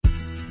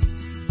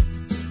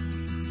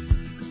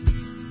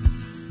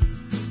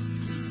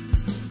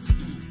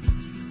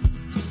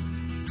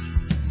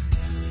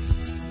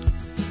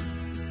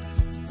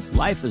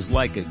Life is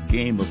like a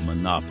game of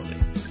Monopoly.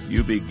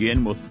 You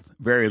begin with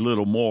very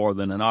little more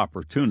than an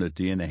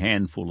opportunity and a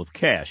handful of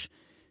cash.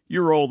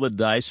 You roll the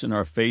dice and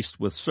are faced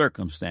with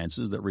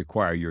circumstances that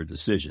require your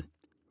decision.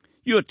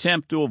 You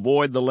attempt to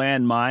avoid the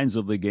landmines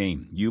of the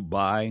game. You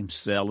buy,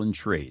 sell, and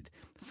trade.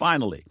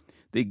 Finally,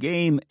 the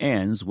game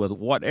ends with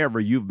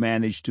whatever you've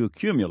managed to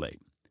accumulate.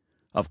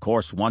 Of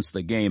course, once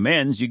the game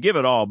ends, you give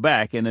it all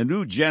back, and a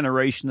new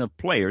generation of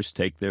players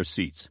take their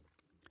seats.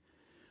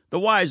 The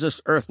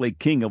wisest earthly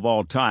king of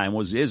all time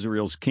was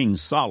Israel's King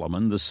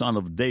Solomon, the son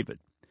of David.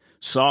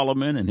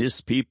 Solomon and his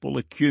people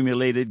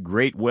accumulated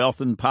great wealth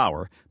and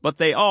power, but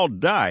they all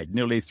died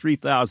nearly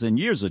 3,000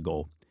 years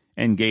ago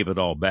and gave it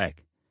all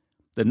back.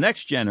 The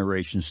next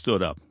generation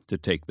stood up to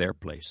take their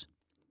place.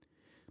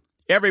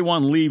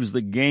 Everyone leaves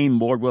the game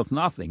board with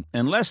nothing,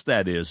 unless,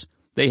 that is,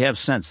 they have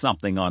sent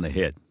something on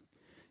ahead.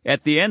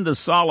 At the end of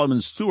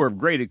Solomon's tour of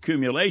great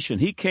accumulation,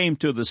 he came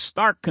to the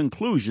stark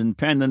conclusion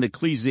penned in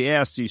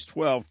Ecclesiastes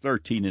 12,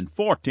 13, and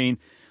 14,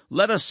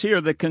 "Let us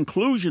hear the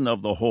conclusion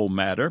of the whole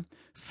matter.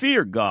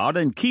 Fear God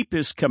and keep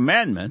his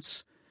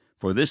commandments,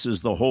 for this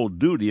is the whole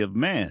duty of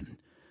man.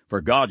 For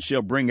God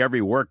shall bring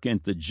every work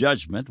into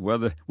judgment,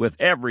 whether with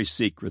every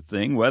secret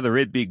thing, whether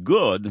it be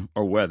good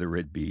or whether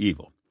it be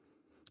evil."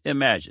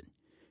 Imagine,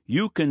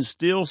 you can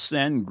still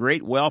send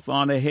great wealth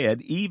on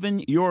ahead,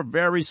 even your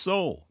very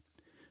soul.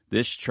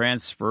 This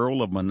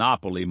transferal of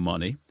monopoly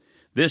money,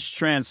 this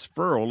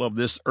transferal of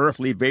this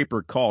earthly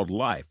vapor called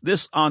life,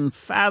 this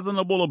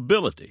unfathomable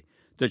ability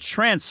to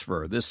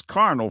transfer this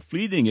carnal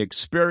fleeting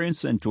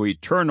experience into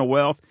eternal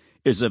wealth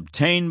is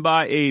obtained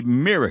by a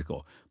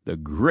miracle, the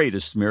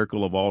greatest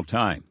miracle of all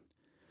time.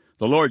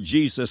 The Lord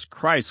Jesus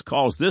Christ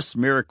calls this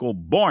miracle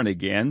born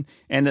again,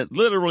 and it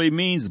literally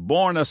means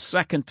born a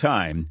second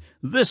time,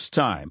 this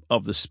time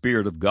of the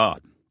Spirit of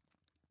God.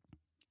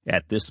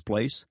 At this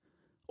place,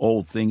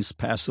 old things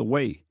pass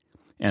away,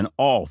 and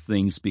all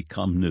things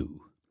become new.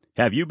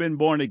 Have you been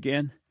born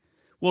again?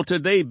 Will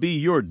today be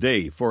your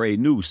day for a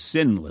new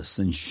sinless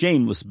and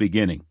shameless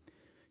beginning?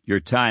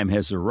 Your time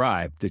has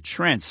arrived to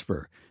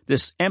transfer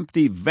this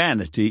empty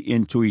vanity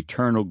into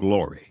eternal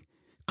glory.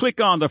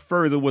 Click on the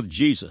Further with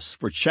Jesus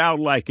for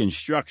childlike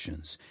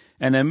instructions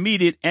and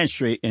immediate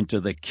entry into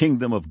the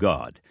kingdom of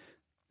God.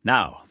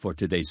 Now for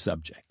today's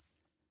subject.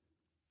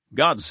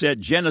 God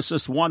said,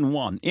 Genesis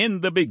 1:1, "In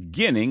the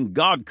beginning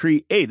God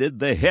created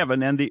the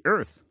heaven and the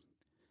earth."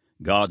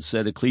 God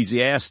said,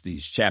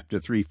 Ecclesiastes chapter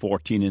 3,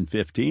 14 and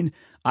 15,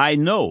 "I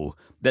know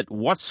that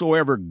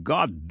whatsoever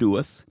God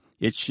doeth,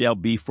 it shall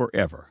be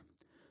forever.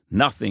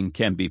 Nothing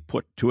can be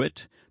put to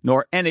it,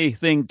 nor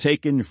anything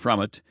taken from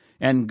it,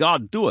 and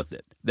God doeth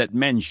it, that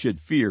men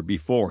should fear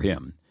before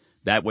him.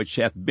 That which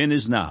hath been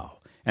is now,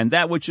 and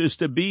that which is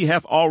to be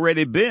hath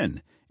already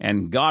been,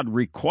 and God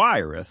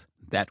requireth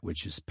that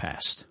which is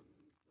past."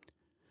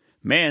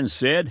 Man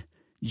said,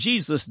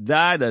 "Jesus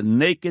died a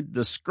naked,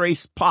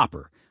 disgraced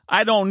pauper.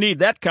 I don't need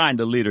that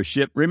kind of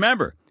leadership.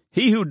 Remember,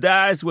 he who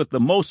dies with the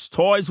most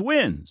toys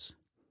wins."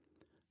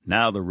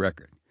 Now the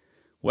record.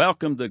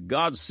 Welcome to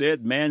God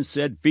Said, Man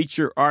Said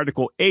feature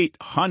article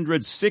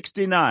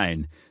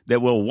 869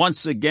 that will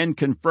once again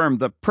confirm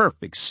the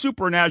perfect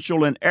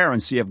supernatural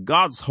inerrancy of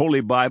God's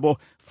Holy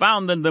Bible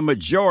found in the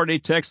majority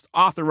text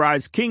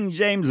authorized King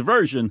James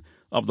Version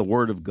of the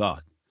Word of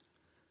God.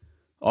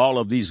 All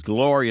of these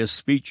glorious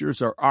features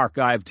are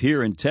archived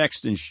here in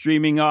text and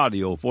streaming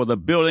audio for the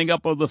building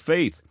up of the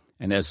faith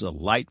and as a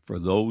light for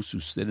those who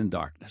sit in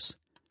darkness.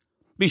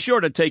 Be sure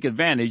to take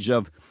advantage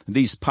of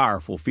these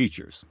powerful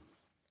features.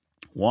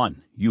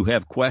 1. You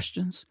have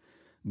questions?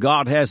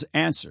 God has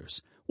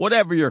answers.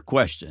 Whatever your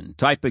question,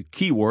 type a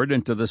keyword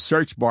into the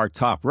search bar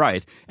top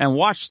right and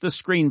watch the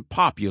screen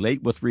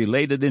populate with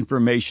related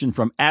information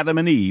from Adam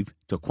and Eve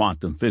to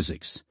quantum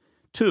physics.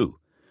 2.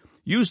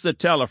 Use the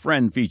Tell a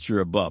Friend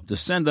feature above to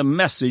send a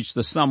message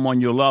to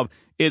someone you love.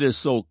 It is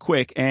so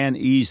quick and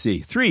easy.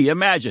 3.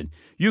 Imagine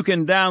you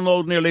can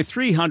download nearly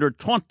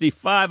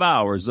 325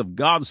 hours of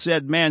God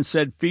Said, Man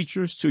Said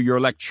features to your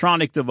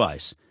electronic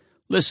device.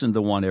 Listen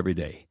to one every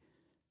day.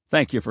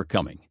 Thank you for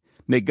coming.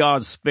 May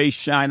God's face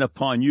shine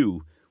upon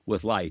you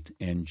with light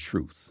and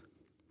truth.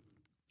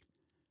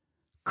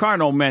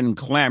 Carnal men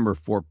clamor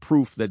for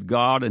proof that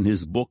God and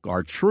his book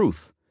are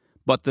truth.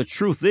 But the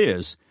truth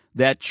is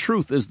that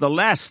truth is the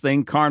last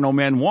thing carnal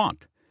men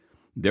want.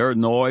 Their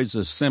noise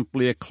is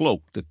simply a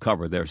cloak to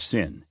cover their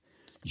sin.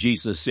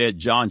 Jesus said,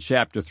 John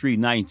chapter 3,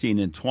 19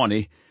 and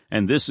 20,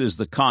 "And this is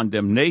the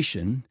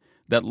condemnation,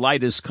 that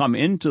light is come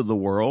into the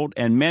world,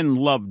 and men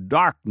love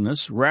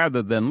darkness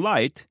rather than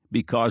light,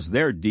 because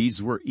their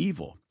deeds were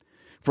evil.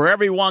 For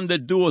every one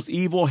that doeth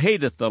evil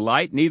hateth the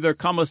light, neither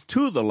cometh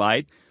to the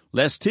light,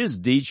 lest his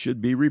deeds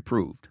should be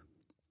reproved."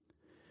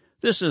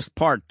 This is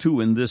part 2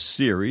 in this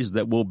series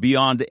that will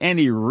beyond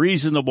any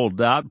reasonable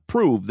doubt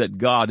prove that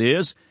God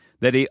is,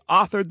 that he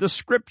authored the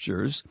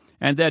Scriptures,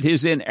 and that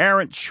his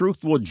inerrant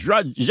truth will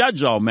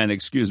judge all men,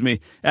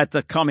 at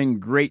the coming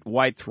great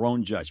white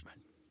throne judgment.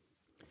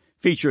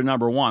 Feature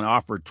number 1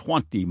 offered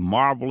 20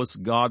 marvelous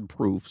God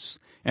proofs,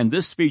 and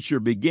this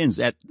feature begins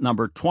at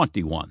number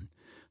 21.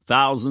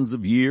 thousands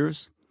of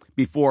years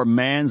before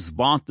man's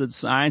vaunted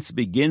science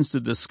begins to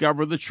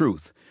discover the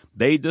truth,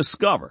 they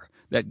discover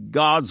that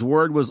God's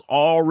Word was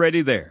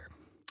already there.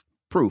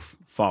 Proof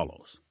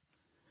follows.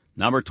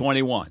 Number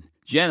 21,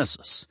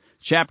 Genesis,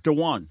 chapter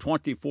 1,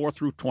 24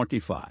 through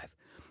 25.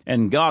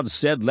 And God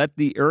said, Let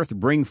the earth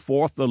bring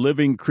forth the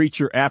living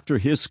creature after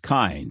his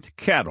kind,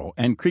 cattle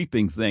and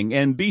creeping thing,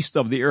 and beast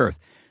of the earth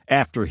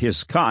after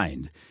his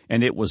kind.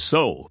 And it was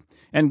so.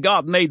 And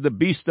God made the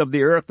beast of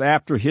the earth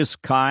after his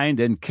kind,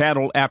 and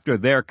cattle after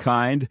their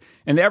kind,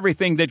 and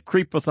everything that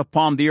creepeth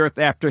upon the earth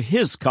after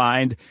his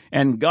kind.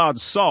 And God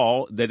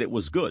saw that it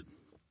was good.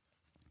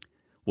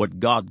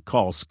 What God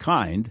calls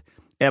kind,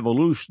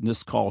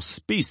 evolutionists call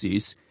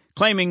species,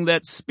 claiming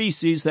that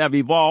species have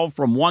evolved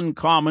from one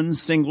common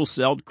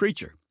single-celled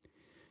creature.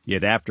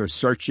 Yet after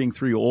searching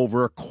through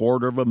over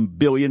 250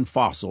 million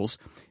fossils,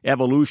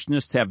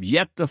 evolutionists have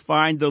yet to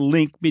find a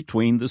link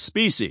between the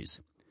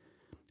species.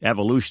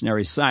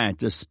 Evolutionary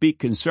scientists speak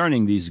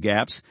concerning these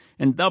gaps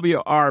in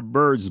W.R.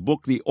 Bird's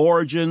book, The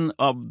Origin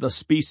of the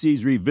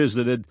Species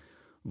Revisited,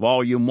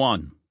 Volume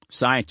 1.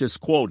 Scientists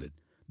quoted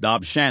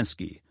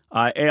Dobzhansky,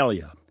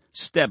 Ayala,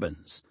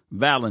 Stebbins,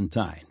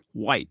 Valentine,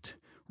 White,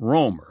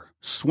 Romer,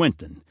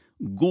 Swinton,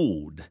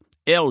 Gould,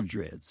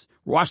 Eldredge,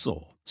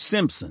 Russell,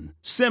 Simpson,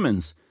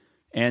 Simmons,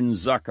 and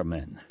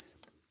Zuckerman.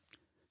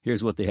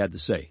 Here's what they had to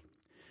say.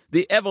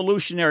 The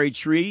evolutionary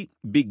tree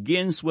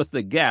begins with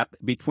the gap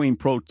between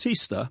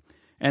Protista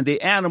and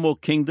the animal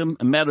kingdom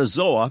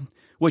Metazoa,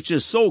 which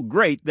is so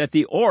great that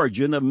the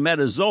origin of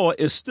Metazoa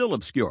is still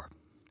obscure.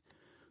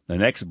 The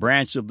next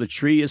branch of the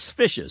tree is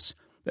fishes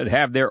that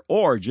have their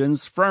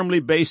origins firmly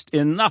based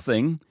in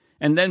nothing,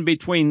 and then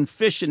between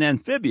fish and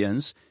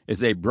amphibians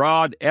is a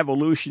broad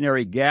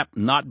evolutionary gap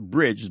not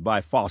bridged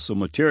by fossil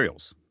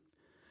materials.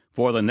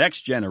 For the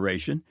next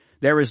generation,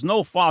 there is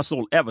no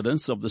fossil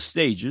evidence of the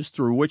stages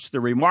through which the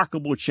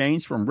remarkable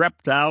change from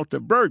reptile to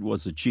bird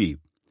was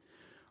achieved.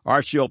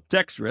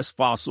 Archaeopteryx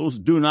fossils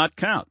do not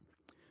count.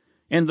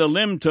 In the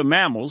limb to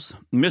mammals,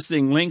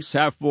 missing links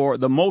have for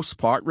the most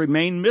part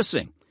remained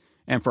missing,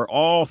 and for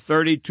all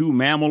 32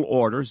 mammal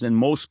orders, in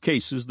most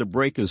cases the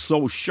break is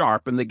so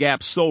sharp and the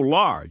gap so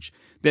large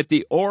that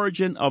the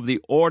origin of the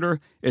order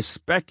is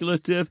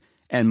speculative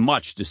and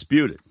much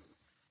disputed.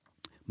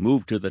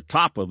 Moved to the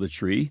top of the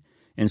tree,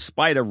 in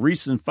spite of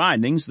recent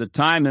findings, the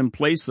time and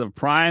place of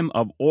prime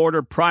of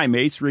order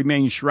primates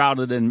remain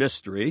shrouded in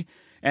mystery,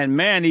 and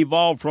man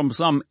evolved from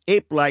some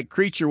ape-like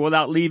creature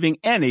without leaving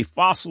any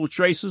fossil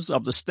traces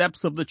of the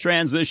steps of the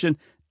transition.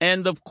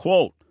 End of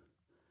quote.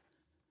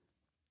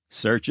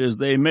 Search as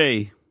they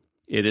may,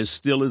 it is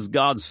still as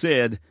God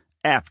said,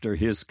 after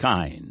his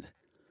kind.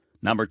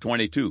 Number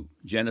 22,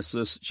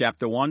 Genesis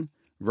chapter 1,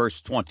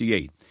 verse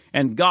 28.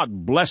 And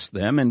God blessed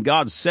them, and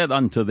God said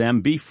unto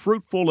them, Be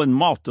fruitful and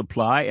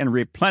multiply, and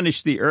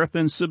replenish the earth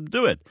and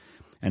subdue it,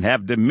 and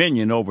have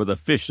dominion over the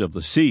fish of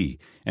the sea,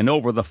 and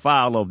over the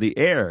fowl of the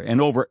air,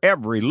 and over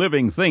every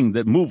living thing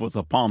that moveth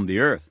upon the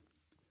earth.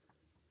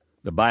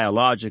 The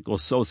biological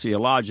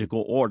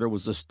sociological order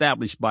was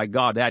established by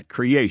God at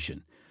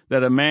creation,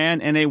 that a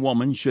man and a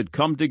woman should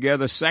come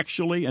together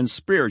sexually and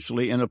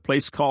spiritually in a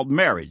place called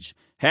marriage,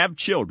 have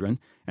children,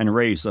 and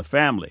raise a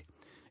family.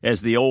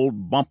 As the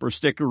old bumper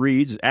sticker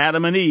reads,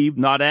 Adam and Eve,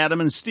 not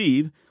Adam and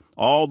Steve.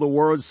 All the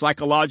world's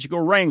psychological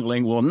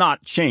wrangling will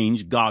not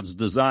change God's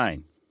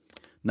design.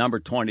 Number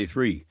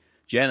 23,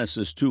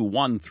 Genesis 2,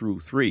 1 through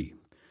 3.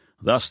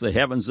 Thus the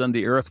heavens and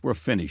the earth were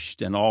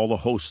finished, and all the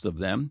host of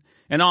them.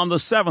 And on the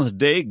seventh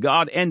day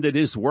God ended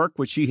his work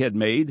which he had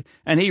made,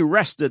 and he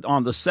rested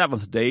on the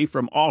seventh day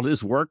from all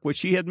his work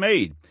which he had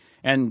made.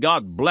 And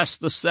God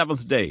blessed the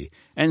seventh day,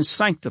 and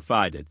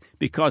sanctified it,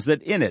 because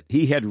that in it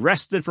he had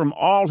rested from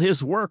all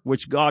his work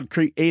which God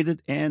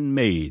created and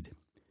made.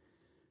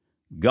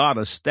 God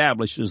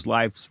establishes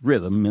life's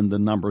rhythm in the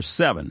number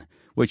 7,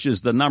 which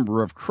is the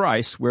number of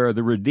Christ, where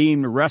the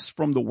redeemed rest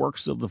from the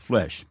works of the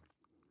flesh.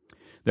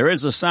 There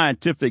is a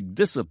scientific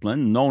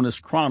discipline known as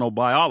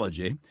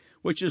chronobiology,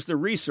 which is the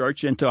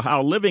research into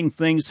how living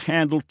things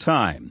handle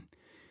time.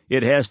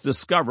 It has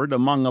discovered,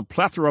 among a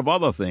plethora of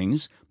other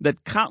things,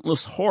 that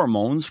countless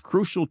hormones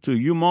crucial to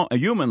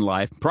human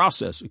life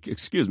processes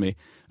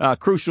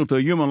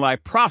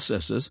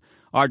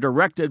are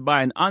directed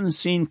by an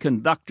unseen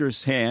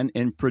conductor's hand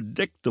in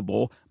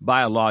predictable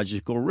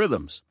biological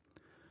rhythms.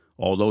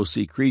 Although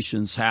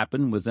secretions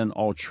happen within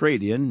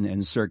ultradian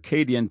and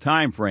circadian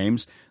time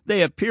frames,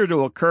 they appear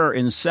to occur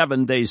in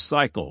 7-day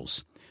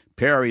cycles.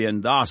 Perry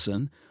and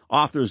Dawson,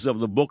 authors of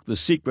the book The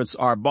Secrets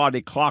Our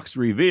Body Clocks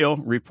Reveal,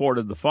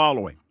 reported the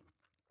following.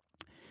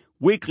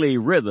 Weekly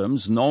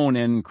rhythms, known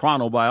in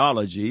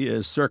chronobiology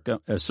as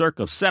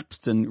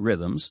circumseptan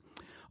rhythms,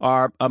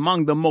 are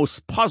among the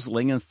most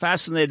puzzling and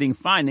fascinating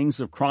findings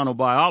of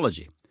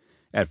chronobiology.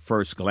 At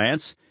first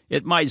glance,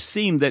 it might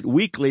seem that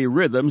weekly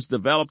rhythms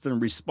developed in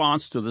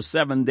response to the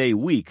 7-day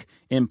week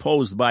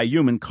imposed by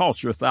human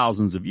culture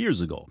thousands of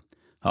years ago.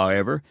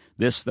 However,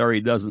 this theory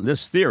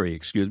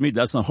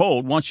doesn't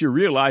hold once you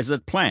realize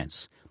that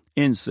plants,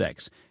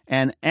 insects,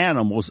 and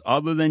animals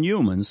other than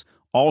humans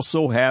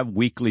also have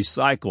weekly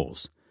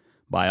cycles.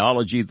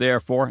 Biology,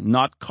 therefore,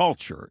 not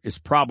culture, is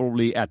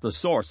probably at the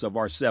source of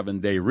our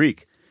 7-day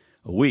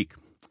week.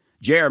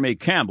 Jeremy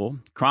Campbell,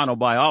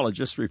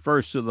 chronobiologist,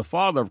 refers to the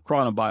father of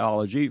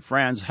chronobiology,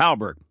 Franz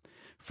Halberg.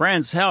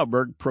 Franz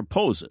Halberg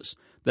proposes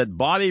that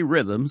body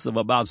rhythms of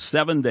about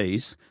 7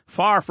 days,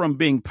 far from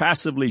being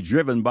passively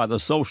driven by the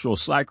social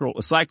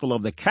cycle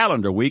of the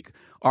calendar week,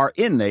 are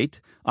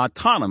innate,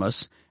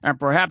 autonomous, and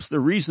perhaps the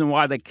reason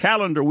why the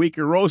calendar week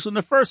arose in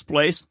the first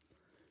place.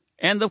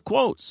 End of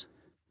quotes.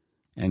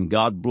 And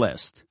God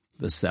blessed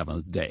the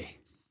seventh day.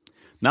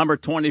 Number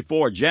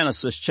 24,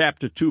 Genesis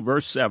chapter 2,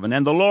 verse 7.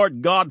 And the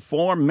Lord God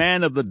formed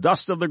man of the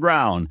dust of the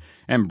ground,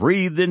 and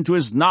breathed into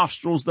his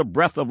nostrils the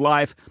breath of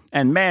life,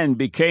 and man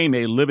became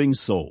a living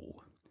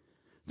soul.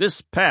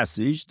 This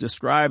passage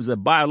describes a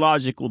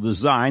biological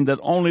design that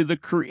only the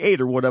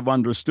Creator would have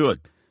understood.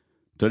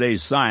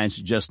 Today's science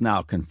just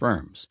now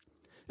confirms.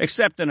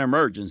 Except in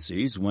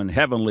emergencies, when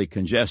heavily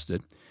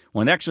congested,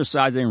 when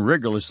exercising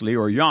rigorously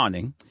or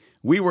yawning,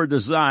 we were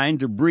designed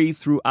to breathe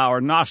through our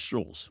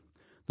nostrils.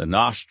 The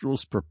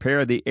nostrils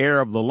prepare the air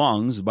of the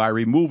lungs by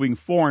removing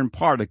foreign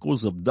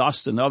particles of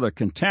dust and other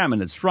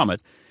contaminants from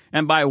it,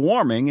 and by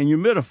warming and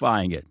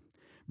humidifying it.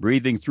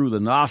 Breathing through the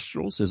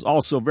nostrils is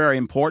also very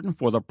important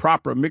for the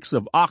proper mix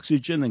of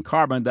oxygen and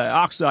carbon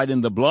dioxide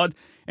in the blood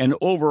and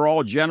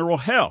overall general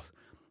health.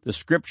 The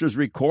scriptures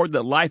record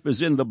that life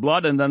is in the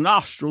blood and the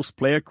nostrils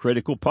play a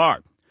critical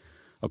part.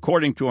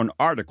 According to an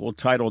article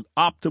titled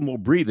Optimal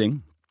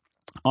Breathing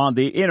on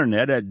the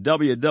internet at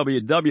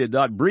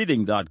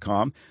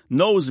www.breathing.com,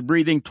 nose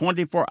breathing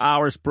 24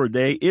 hours per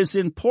day is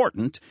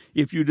important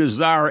if you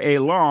desire a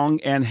long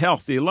and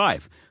healthy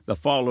life. The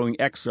following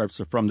excerpts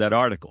are from that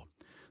article.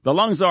 The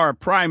lungs are a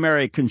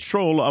primary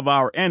control of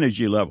our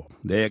energy level.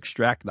 They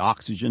extract the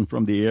oxygen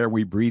from the air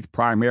we breathe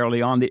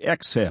primarily on the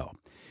exhale.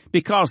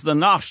 Because the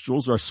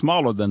nostrils are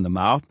smaller than the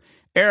mouth,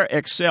 air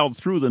exhaled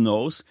through the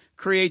nose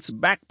creates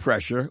back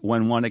pressure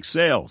when one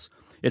exhales.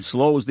 It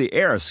slows the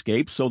air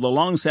escape so the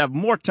lungs have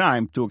more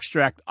time to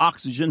extract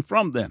oxygen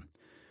from them.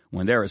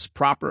 When there is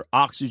proper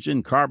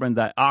oxygen-carbon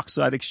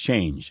dioxide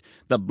exchange,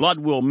 the blood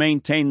will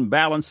maintain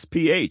balanced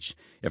pH.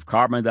 If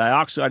carbon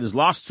dioxide is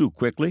lost too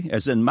quickly,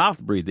 as in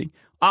mouth breathing,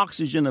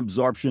 oxygen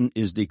absorption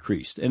is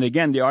decreased. And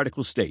again, the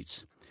article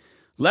states,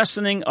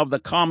 lessening of the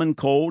common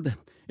cold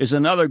is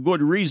another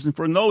good reason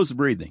for nose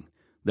breathing.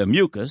 The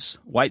mucus,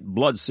 white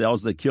blood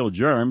cells that kill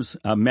germs,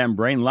 a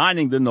membrane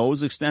lining the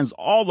nose extends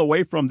all the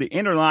way from the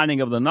inner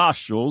lining of the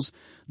nostrils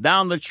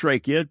down the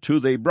trachea to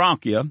the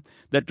bronchia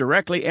that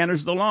directly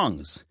enters the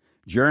lungs.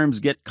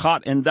 Germs get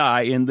caught and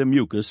die in the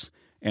mucus.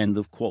 End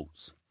of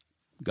quotes.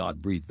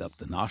 God breathed up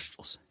the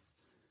nostrils.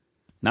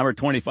 Number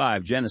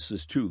 25,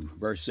 Genesis 2,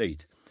 verse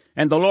 8.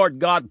 And the Lord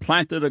God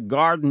planted a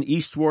garden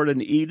eastward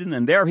in Eden,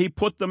 and there he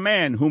put the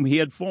man whom he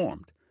had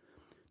formed.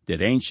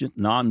 Did ancient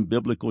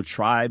non-biblical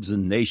tribes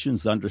and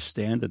nations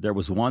understand that there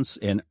was once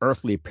an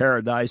earthly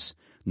paradise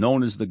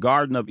known as the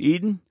Garden of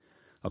Eden?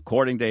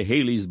 According to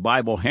Haley's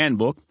Bible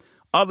Handbook,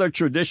 other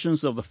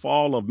traditions of the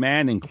fall of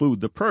man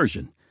include the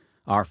Persian.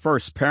 Our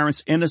first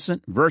parents,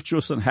 innocent,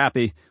 virtuous, and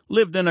happy,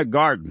 lived in a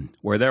garden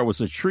where there was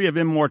a tree of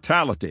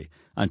immortality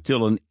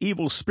until an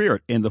evil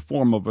spirit in the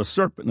form of a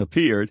serpent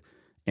appeared.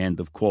 End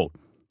of quote.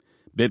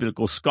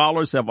 Biblical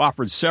scholars have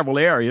offered several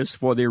areas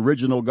for the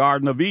original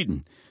Garden of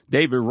Eden.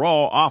 David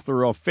Rawl,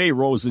 author of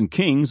Pharaohs and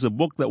Kings, a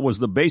book that was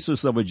the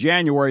basis of a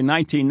January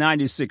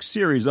 1996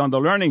 series on the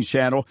Learning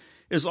Channel,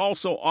 is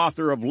also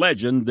author of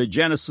Legend, The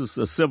Genesis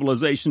of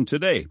Civilization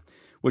Today,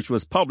 which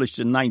was published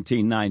in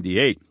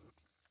 1998.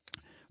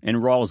 In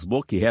Rawl's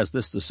book, he has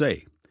this to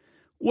say,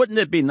 wouldn't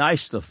it be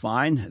nice to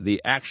find the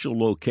actual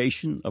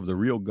location of the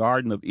real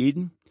Garden of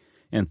Eden?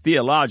 In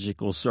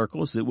theological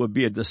circles, it would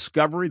be a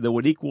discovery that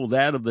would equal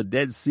that of the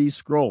Dead Sea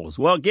Scrolls.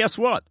 Well, guess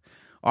what?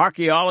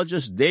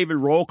 Archaeologist David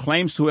Rowe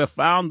claims to have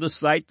found the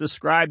site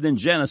described in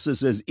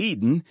Genesis as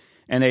Eden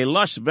in a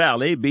lush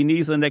valley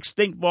beneath an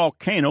extinct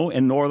volcano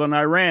in northern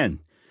Iran.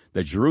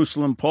 The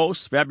Jerusalem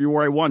Post,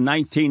 February 1,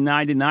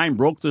 1999,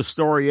 broke the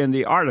story in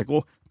the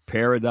article,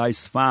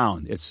 Paradise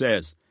Found. It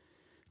says,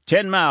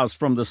 10 miles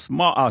from the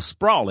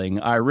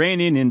sprawling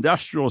Iranian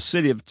industrial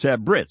city of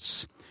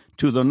Tabriz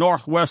to the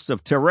northwest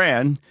of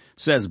Tehran,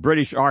 says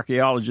British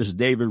archaeologist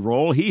David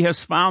Rowe, he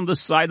has found the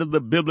site of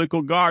the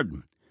biblical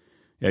garden.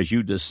 As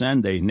you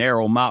descend a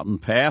narrow mountain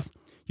path,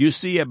 you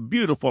see a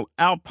beautiful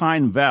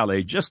alpine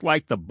valley, just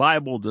like the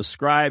Bible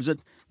describes it,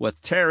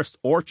 with terraced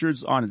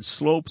orchards on its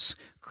slopes,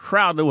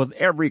 crowded with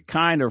every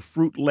kind of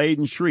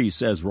fruit-laden tree,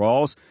 says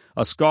Rawls,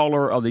 a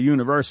scholar of the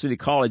University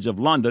College of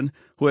London,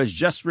 who has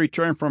just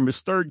returned from his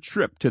third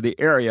trip to the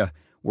area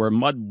where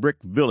mud brick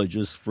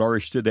villages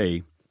flourish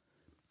today.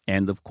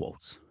 End of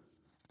quotes.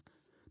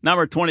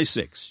 Number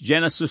 26,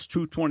 Genesis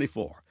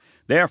 2:24.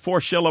 Therefore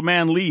shall a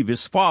man leave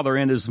his father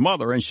and his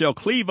mother, and shall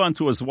cleave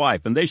unto his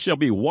wife, and they shall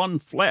be one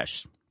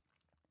flesh.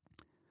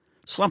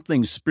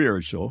 Something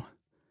spiritual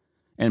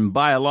and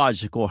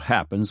biological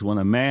happens when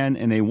a man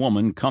and a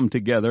woman come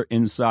together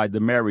inside the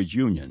marriage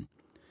union.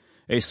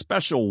 A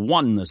special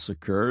oneness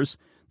occurs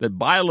that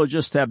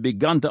biologists have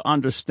begun to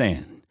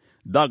understand.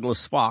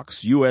 Douglas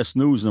Fox, U.S.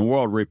 News &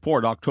 World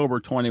Report, October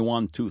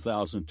 21,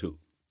 2002.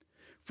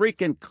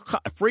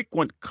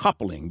 Frequent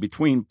coupling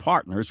between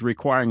partners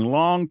requiring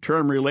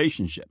long-term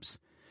relationships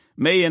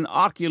may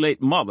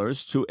inoculate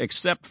mothers to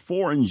accept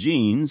foreign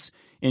genes,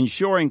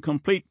 ensuring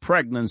complete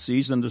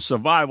pregnancies and the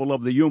survival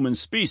of the human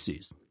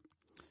species.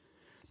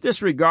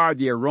 Disregard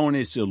the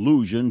erroneous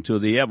allusion to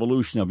the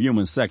evolution of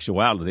human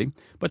sexuality,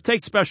 but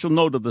take special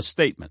note of the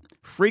statement,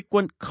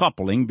 frequent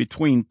coupling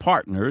between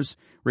partners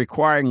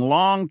requiring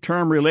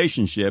long-term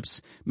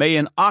relationships may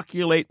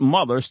inoculate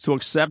mothers to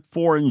accept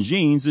foreign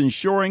genes,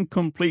 ensuring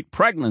complete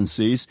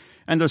pregnancies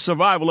and the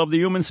survival of the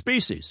human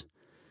species.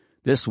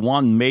 This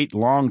one-mate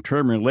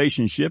long-term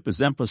relationship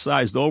is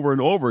emphasized over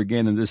and over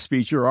again in this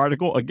feature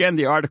article. Again,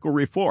 the article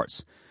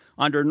reports,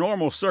 under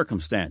normal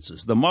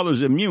circumstances, the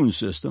mother's immune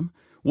system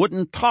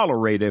wouldn't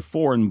tolerate a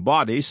foreign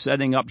body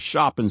setting up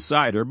shop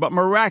inside her, but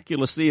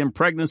miraculously in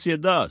pregnancy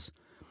it does.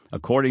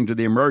 According to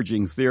the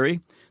emerging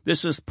theory,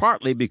 this is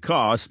partly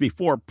because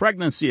before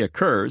pregnancy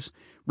occurs,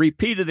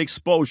 repeated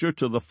exposure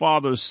to the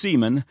father's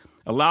semen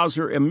allows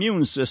her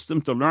immune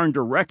system to learn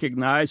to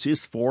recognize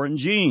his foreign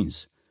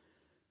genes.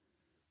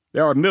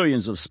 There are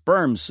millions of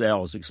sperm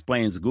cells,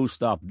 explains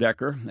Gustav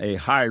Decker, a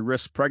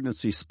high-risk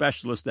pregnancy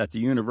specialist at the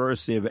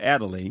University of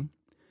Adelaide,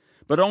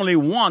 but only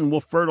one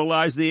will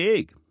fertilize the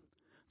egg.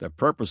 The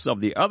purpose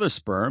of the other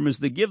sperm is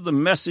to give the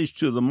message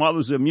to the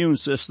mother's immune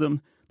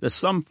system that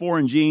some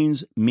foreign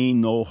genes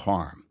mean no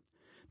harm.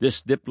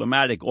 This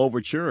diplomatic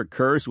overture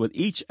occurs with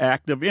each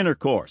act of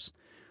intercourse.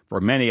 For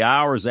many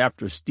hours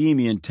after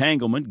steamy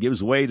entanglement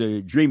gives way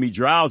to dreamy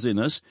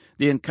drowsiness,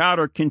 the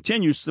encounter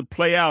continues to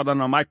play out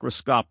on a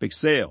microscopic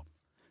scale.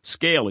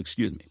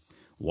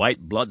 White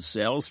blood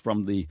cells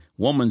from the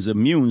woman's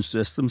immune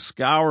system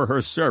scour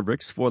her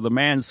cervix for the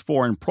man's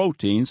foreign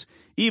proteins,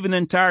 even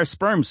entire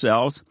sperm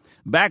cells,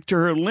 back to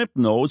her lymph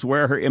nodes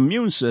where her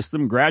immune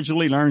system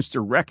gradually learns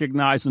to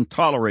recognize and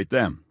tolerate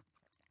them.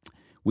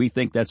 We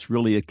think that's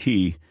really a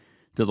key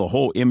to the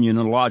whole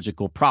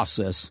immunological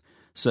process,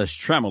 says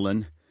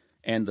Tremelin,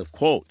 end of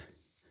quote.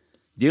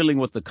 Dealing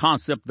with the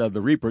concept of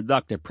the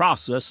reproductive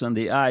process and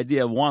the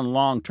idea of one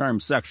long-term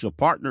sexual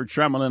partner,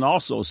 Tremelin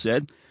also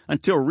said,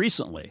 until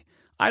recently,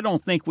 I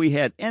don't think we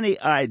had any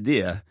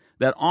idea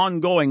that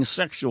ongoing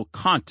sexual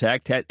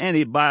contact had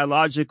any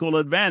biological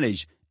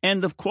advantage,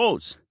 end of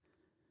quotes.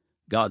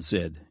 God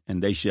said,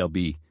 and they shall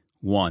be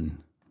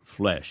one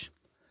flesh.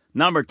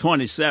 Number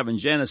 27,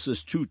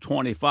 Genesis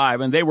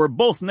 2:25, and they were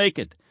both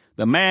naked,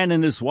 the man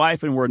and his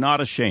wife, and were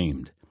not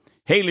ashamed.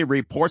 Haley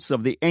reports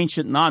of the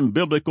ancient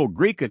non-biblical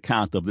Greek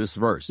account of this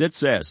verse. It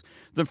says,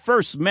 the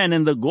first men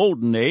in the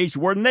golden age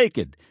were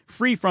naked,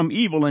 free from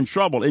evil and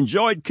trouble,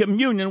 enjoyed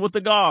communion with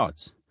the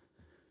gods.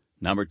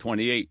 Number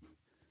 28,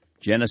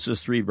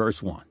 Genesis 3,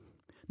 verse 1.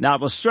 Now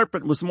the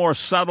serpent was more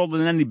subtle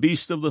than any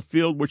beast of the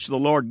field which the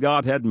Lord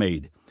God had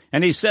made.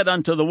 And he said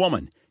unto the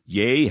woman,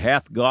 Yea,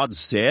 hath God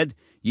said,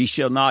 Ye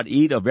shall not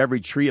eat of every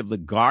tree of the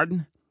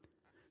garden?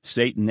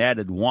 Satan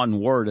added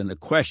one word and a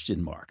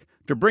question mark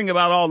to bring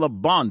about all the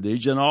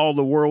bondage and all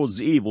the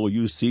world's evil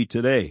you see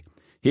today.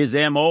 His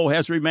M.O.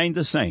 has remained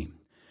the same.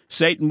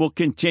 Satan will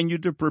continue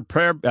to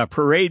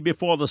parade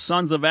before the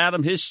sons of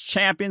Adam his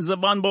champions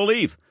of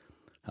unbelief.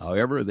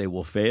 However, they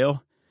will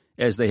fail,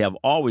 as they have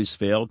always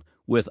failed,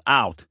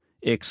 without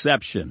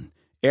exception.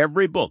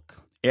 Every book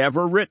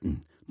ever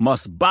written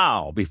must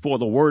bow before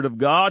the Word of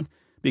God,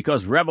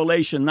 because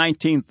Revelation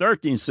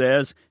 19:13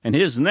 says, and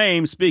his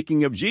name,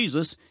 speaking of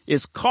Jesus,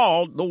 is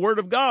called the Word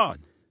of God.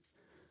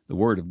 The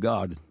Word of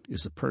God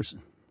is a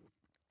person.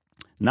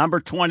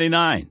 Number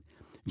 29,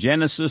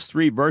 Genesis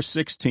 3, verse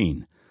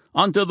 16.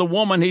 Unto the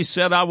woman he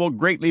said, I will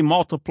greatly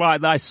multiply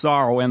thy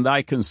sorrow and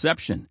thy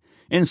conception.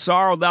 In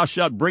sorrow thou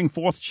shalt bring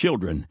forth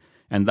children,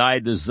 and thy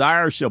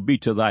desire shall be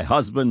to thy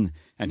husband,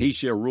 and he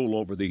shall rule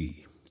over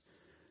thee.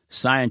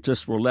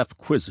 Scientists were left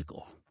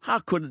quizzical. How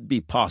could it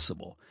be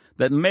possible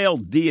that male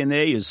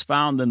DNA is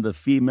found in the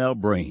female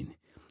brain?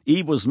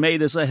 Eve was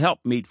made as a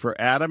helpmeet for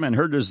Adam, and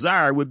her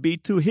desire would be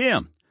to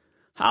him.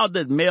 How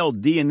did male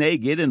DNA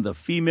get in the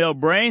female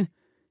brain?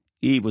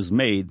 Eve was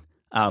made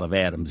out of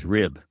Adam's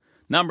rib.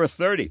 Number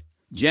 30,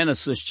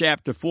 Genesis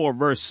chapter 4,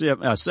 verse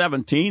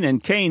 17,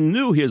 and Cain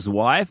knew his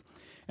wife,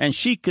 and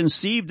she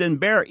conceived and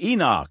bare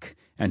Enoch,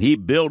 and he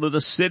builded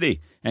a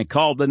city, and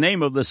called the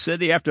name of the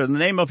city after the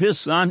name of his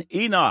son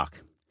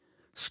Enoch.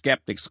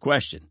 Skeptics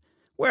question,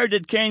 where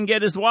did Cain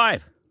get his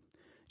wife?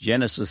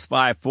 Genesis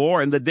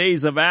 5:4, in the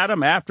days of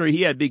Adam, after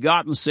he had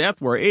begotten Seth,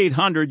 were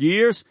 800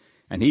 years,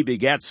 and he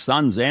begat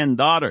sons and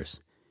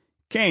daughters.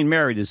 Cain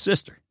married his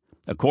sister.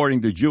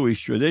 According to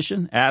Jewish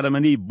tradition, Adam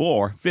and Eve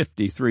bore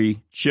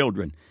 53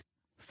 children.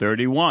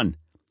 31,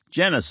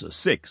 Genesis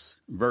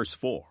 6, verse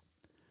 4.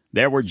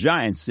 There were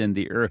giants in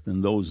the earth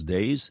in those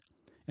days,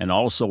 and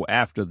also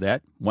after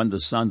that, when the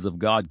sons of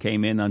God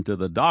came in unto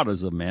the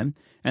daughters of men,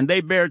 and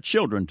they bare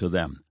children to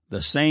them.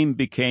 The same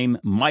became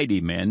mighty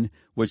men,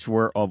 which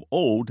were of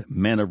old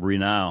men of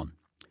renown.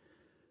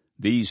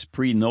 These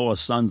pre-Noah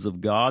sons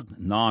of God,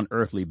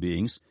 non-earthly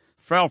beings,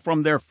 fell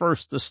from their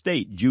first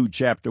estate, Jude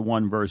chapter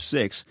 1, verse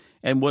 6,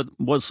 and would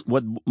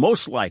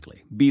most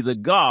likely be the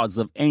gods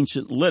of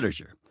ancient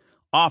literature,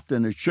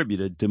 often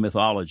attributed to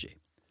mythology.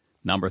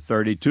 Number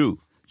 32,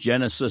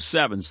 Genesis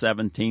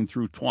 7:17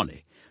 through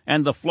 20.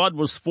 And the flood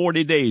was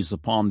 40 days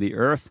upon the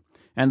earth,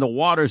 and the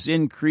waters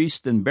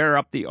increased and bare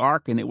up the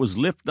ark, and it was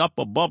lifted up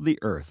above the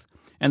earth.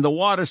 And the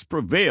waters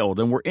prevailed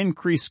and were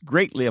increased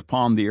greatly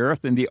upon the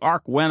earth, and the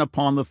ark went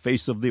upon the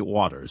face of the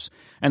waters.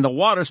 And the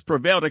waters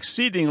prevailed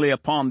exceedingly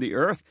upon the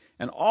earth,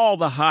 and all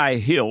the high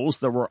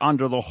hills that were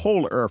under the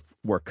whole earth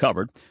were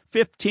covered.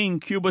 15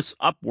 cubits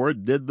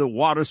upward did the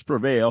waters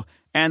prevail,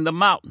 and the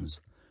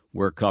mountains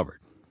were covered.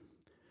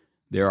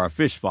 There are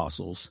fish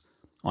fossils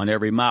on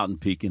every mountain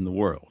peak in the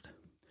world.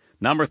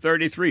 Number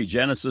 33,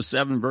 Genesis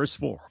 7, verse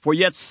 4. For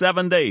yet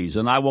 7 days,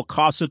 and I will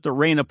cause it to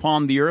rain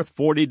upon the earth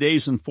 40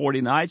 days and 40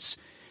 nights,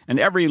 and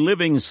every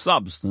living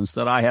substance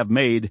that I have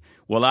made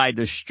will I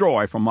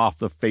destroy from off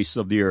the face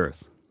of the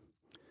earth.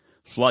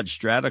 Flood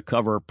strata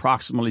cover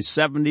approximately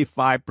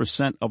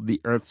 75% of the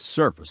earth's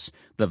surface.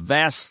 The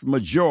vast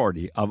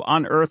majority of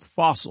unearthed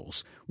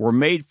fossils were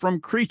made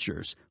from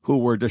creatures who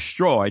were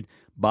destroyed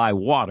by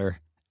water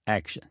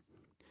action.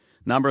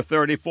 Number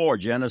 34,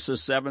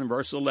 Genesis 7,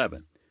 verse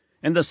 11.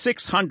 In the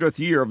 600th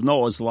year of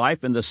Noah's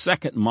life, in the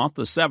 2nd month,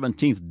 the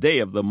 17th day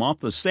of the month,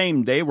 the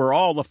same day were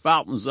all the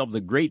fountains of the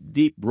great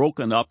deep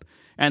broken up,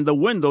 and the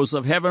windows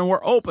of heaven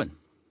were open.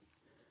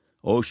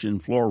 Ocean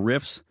floor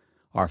rifts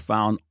are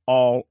found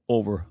all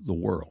over the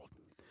world.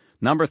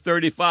 Number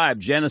 35,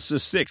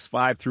 Genesis 6,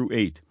 5 through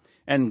 8.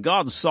 And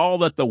God saw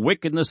that the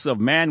wickedness of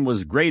man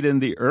was great in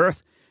the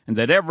earth, and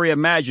that every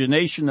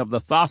imagination of the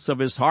thoughts of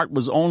his heart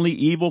was only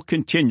evil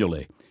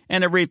continually.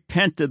 And it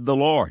repented the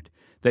Lord,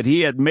 that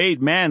he had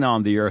made man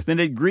on the earth, and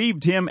it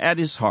grieved him at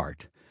his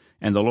heart.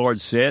 And the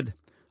Lord said,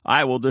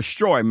 I will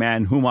destroy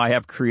man whom I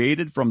have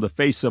created from the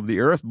face of the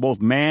earth,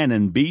 both man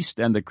and beast,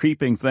 and the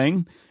creeping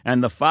thing,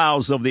 and the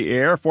fowls of the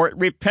air, for it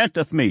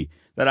repenteth me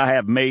that I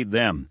have made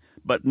them.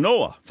 But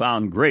Noah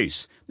found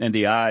grace in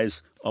the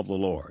eyes of the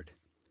Lord.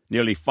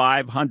 Nearly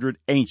 500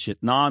 ancient,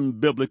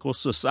 non-biblical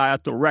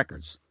societal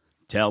records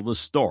tell the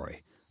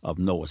story of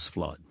Noah's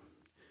flood.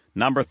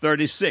 Number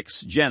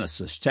 36,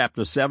 Genesis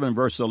chapter 7,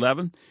 verse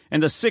 11.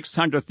 In the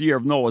 600th year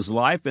of Noah's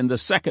life, in the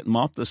 2nd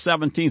month, the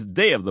 17th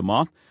day of the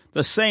month,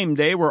 the same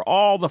day were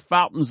all the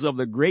fountains of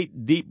the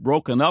great deep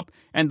broken up,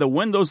 and the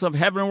windows of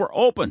heaven were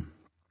open.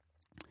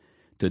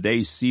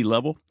 Today's sea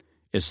level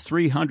is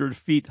 300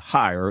 feet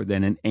higher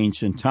than in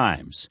ancient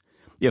times.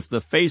 If the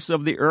face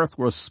of the earth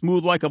were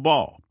smooth like a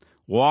ball,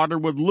 water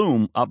would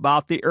loom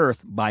about the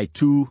earth by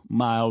 2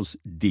 miles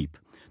deep.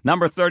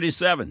 Number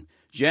 37,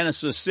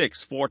 Genesis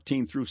 6,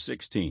 14 through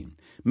 16.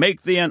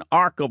 Make thee an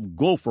ark of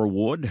gopher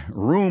wood.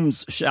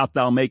 Rooms shalt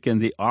thou make in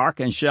the ark,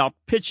 and shalt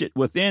pitch it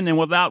within and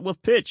without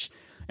with pitch.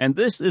 And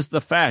this is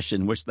the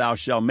fashion which thou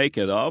shalt make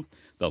it of.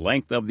 The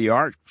length of the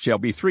ark shall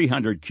be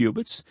 300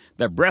 cubits,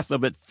 the breadth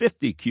of it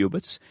 50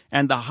 cubits,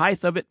 and the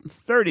height of it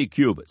 30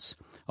 cubits.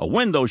 A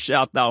window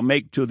shalt thou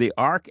make to the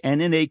ark,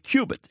 and in a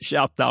cubit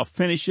shalt thou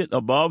finish it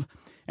above.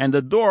 And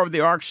the door of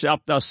the ark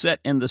shalt thou set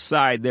in the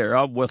side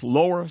thereof, with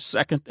lower,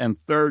 second, and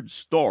third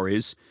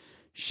stories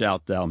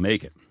shalt thou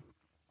make it.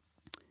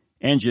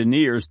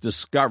 Engineers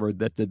discovered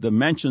that the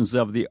dimensions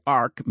of the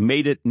ark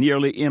made it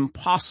nearly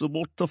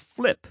impossible to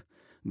flip.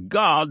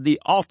 God,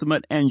 the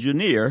ultimate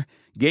engineer,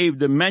 gave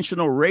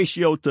dimensional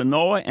ratio to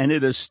Noah, and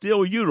it is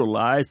still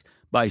utilized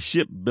by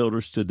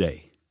shipbuilders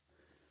today.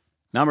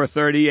 Number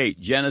 38,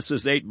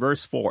 Genesis 8,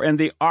 verse 4. And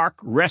the ark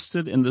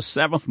rested in the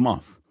 7th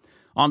month,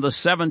 on the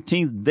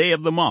 17th day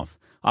of the month,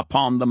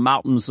 upon the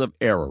mountains of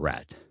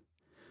Ararat.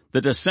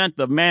 The descent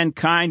of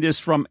mankind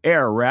is from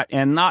Ararat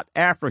and not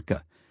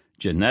Africa.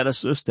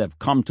 Geneticists have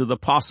come to the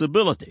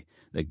possibility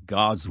that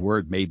God's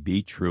word may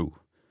be true.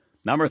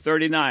 Number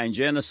 39,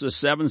 Genesis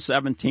 7,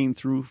 17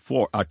 through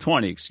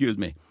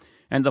 20.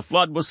 And the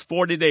flood was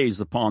 40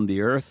 days upon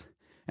the earth,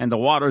 and the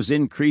waters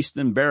increased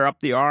and bare up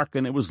the ark,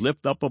 and it was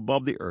lifted up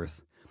above the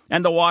earth.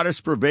 And the waters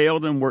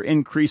prevailed and were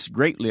increased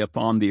greatly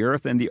upon the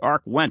earth, and the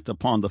ark went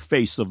upon the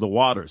face of the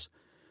waters.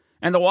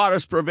 And the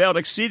waters prevailed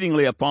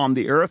exceedingly upon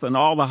the earth, and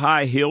all the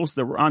high hills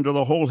that were under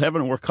the whole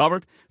heaven were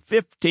covered.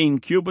 15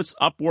 cubits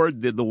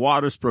upward did the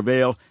waters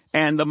prevail,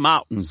 and the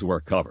mountains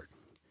were covered.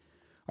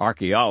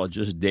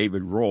 Archaeologist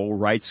David Rohl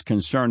writes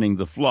concerning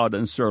the flood,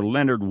 and Sir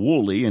Leonard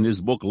Woolley in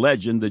his book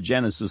Legend, The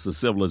Genesis of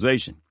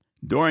Civilization.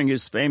 During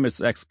his famous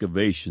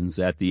excavations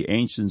at the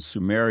ancient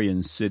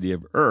Sumerian city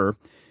of Ur,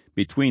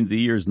 between the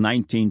years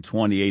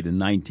 1928 and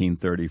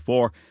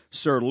 1934,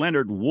 Sir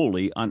Leonard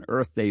Woolley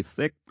unearthed a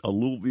thick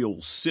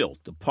alluvial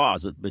silt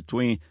deposit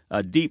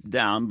deep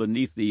down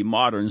beneath the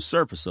modern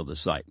surface of the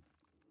site.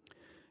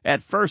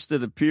 At first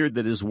it appeared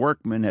that his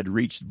workmen had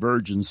reached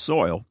virgin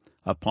soil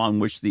upon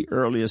which the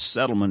earliest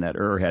settlement at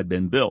Ur had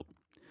been built.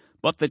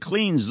 But the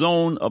clean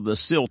zone of the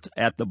silt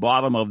at the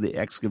bottom of the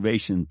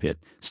excavation pit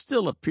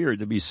still appeared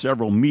to be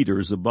several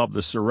meters above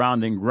the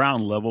surrounding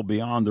ground level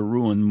beyond the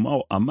ruined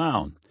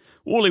mound.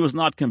 Woolley was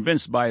not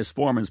convinced by his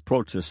foreman's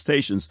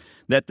protestations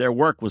that their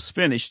work was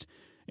finished,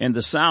 in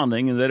the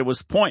sounding and that it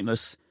was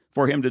pointless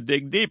for him to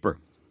dig deeper.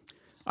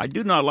 I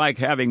do not like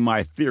having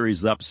my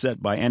theories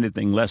upset by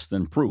anything less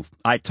than proof.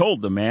 I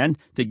told the man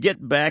to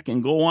get back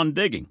and go on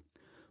digging.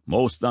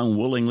 Most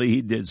unwillingly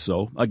he did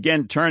so,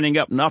 again turning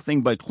up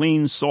nothing but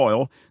clean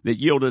soil that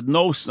yielded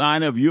no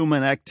sign of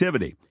human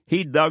activity.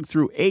 He dug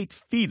through 8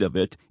 feet of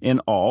it in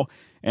all,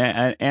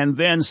 and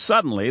then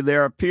suddenly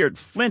there appeared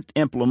flint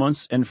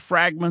implements and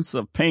fragments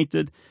of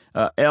painted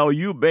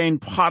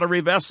Eubank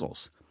pottery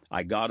vessels.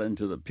 I got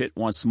into the pit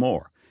once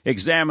more,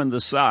 examined the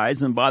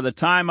sides, and by the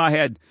time I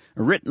had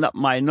written up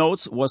my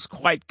notes, was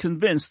quite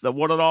convinced of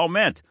what it all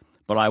meant.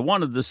 But I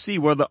wanted to see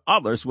whether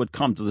others would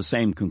come to the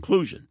same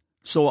conclusion.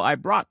 So I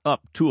brought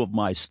up 2 of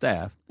my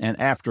staff, and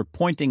after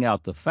pointing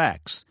out the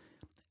facts,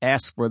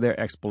 asked for their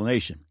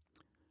explanation.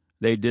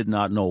 They did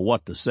not know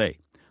what to say.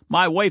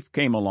 My wife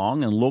came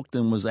along and looked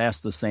and was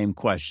asked the same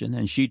question,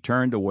 and she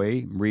turned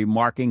away,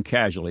 remarking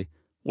casually,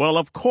 "Well,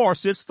 of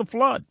course, it's the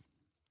flood."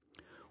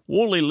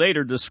 Woolley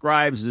later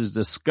describes his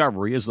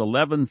discovery as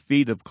 11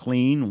 feet of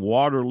clean,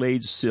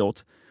 water-laid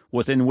silt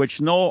within which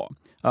no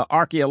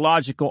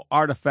archaeological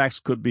artifacts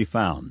could be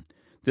found.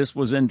 This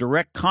was in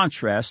direct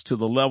contrast to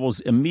the levels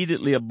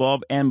immediately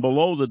above and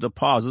below the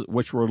deposit,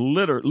 which were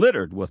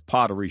littered with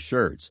pottery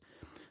sherds.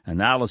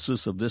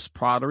 Analysis of this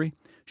pottery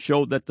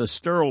showed that the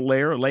sterile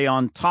layer lay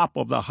on top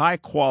of the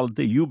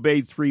high-quality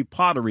Ubaid III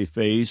pottery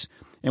phase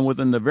and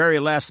within the very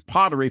last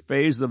pottery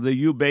phase of the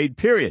Ubaid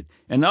period.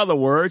 In other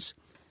words,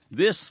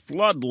 this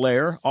flood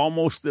layer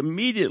almost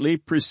immediately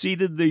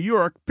preceded the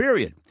Uruk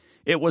period.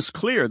 It was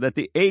clear that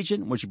the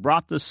agent which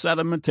brought the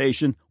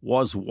sedimentation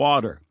was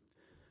water.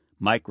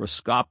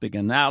 Microscopic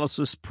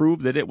analysis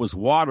proved that it was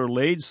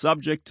water-laid,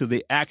 subject to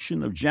the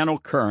action of gentle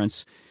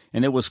currents,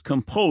 and it was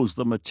composed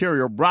of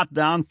material brought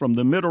down from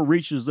the middle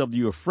reaches of the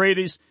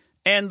Euphrates.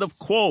 End of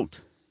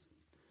quote.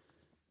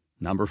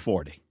 Number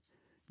 40,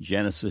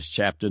 Genesis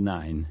chapter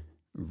 9,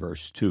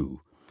 verse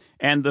 2.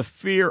 And the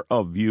fear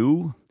of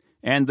you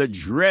and the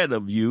dread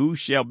of you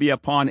shall be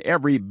upon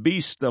every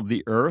beast of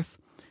the earth,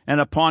 and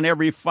upon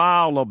every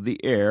fowl of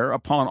the air,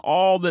 upon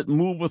all that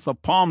moveth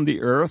upon the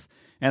earth,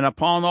 and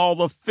upon all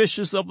the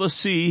fishes of the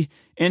sea.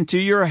 Into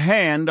your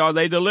hand are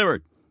they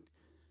delivered.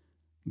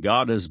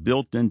 God has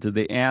built into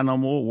the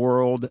animal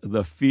world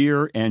the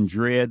fear and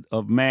dread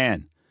of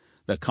man.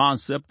 The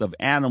concept of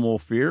animal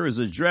fear is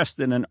addressed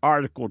in an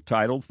article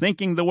titled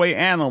 "Thinking the Way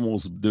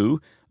Animals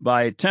Do"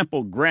 by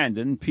Temple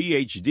Grandin,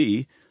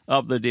 Ph.D.,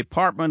 of the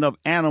Department of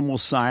Animal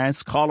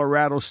Science,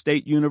 Colorado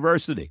State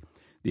University.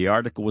 The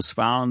article was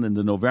found in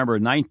the November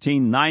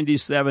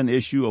 1997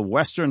 issue of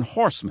Western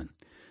Horseman.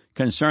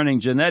 Concerning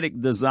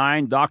genetic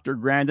design, Dr.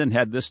 Grandin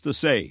had this to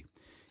say: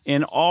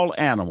 "In all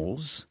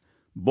animals,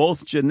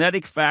 both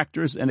genetic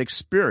factors and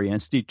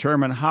experience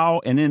determine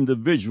how an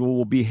individual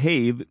will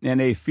behave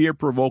in a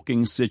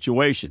fear-provoking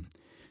situation.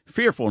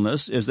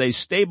 Fearfulness is a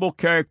stable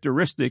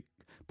characteristic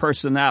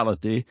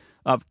personality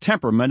of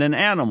temperament in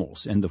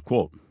animals." End of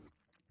quote.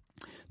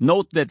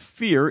 Note that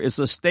fear is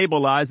a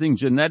stabilizing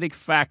genetic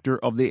factor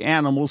of the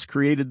animal's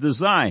created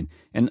design.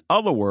 In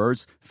other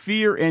words,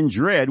 fear and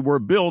dread were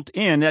built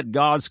in at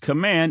God's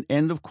command.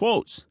 End of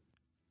quotes.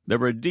 The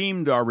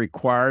redeemed are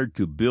required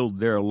to build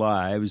their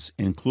lives,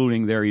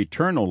 including their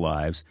eternal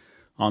lives,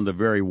 on the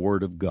very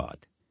Word of God.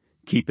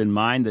 Keep in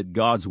mind that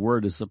God's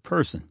Word is a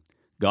person.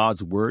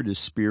 God's Word is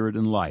spirit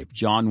and life.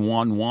 John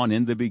 1:1,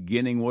 "In the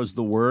beginning was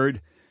the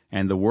Word,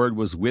 and the Word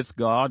was with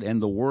God,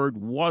 and the Word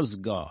was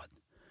God."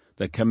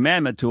 The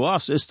commandment to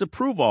us is to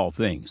prove all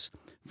things.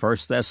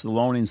 1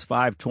 Thessalonians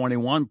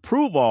 5:21,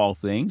 "Prove all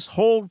things,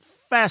 hold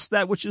fast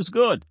that which is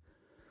good."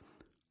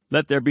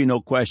 Let there be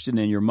no question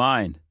in your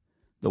mind.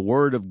 The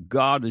Word of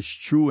God is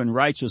true and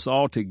righteous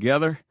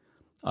altogether,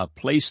 a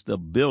place to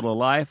build a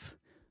life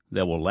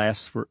that will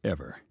last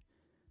forever.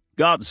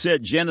 God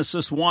said,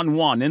 Genesis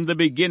 1:1, "In the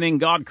beginning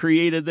God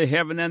created the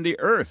heaven and the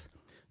earth."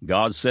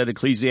 God said,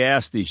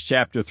 Ecclesiastes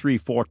chapter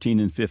 3:14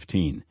 and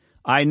 15,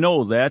 "I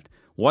know that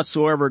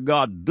whatsoever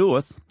God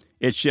doeth,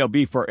 it shall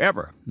be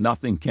forever.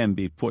 Nothing can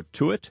be put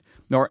to it,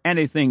 nor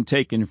anything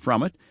taken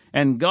from it.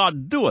 And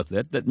God doeth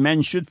it, that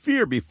men should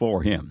fear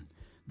before him.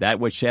 That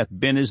which hath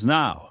been is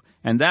now,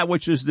 and that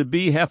which is to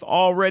be hath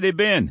already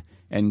been.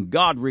 And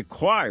God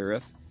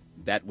requireth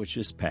that which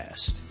is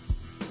past."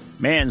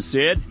 Man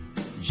said,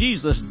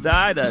 Jesus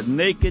died a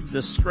naked,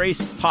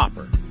 disgraced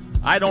pauper.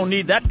 I don't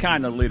need that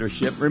kind of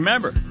leadership.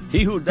 Remember,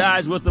 he who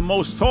dies with the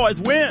most toys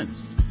wins.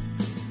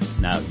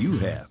 Now you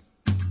have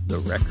the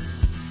record.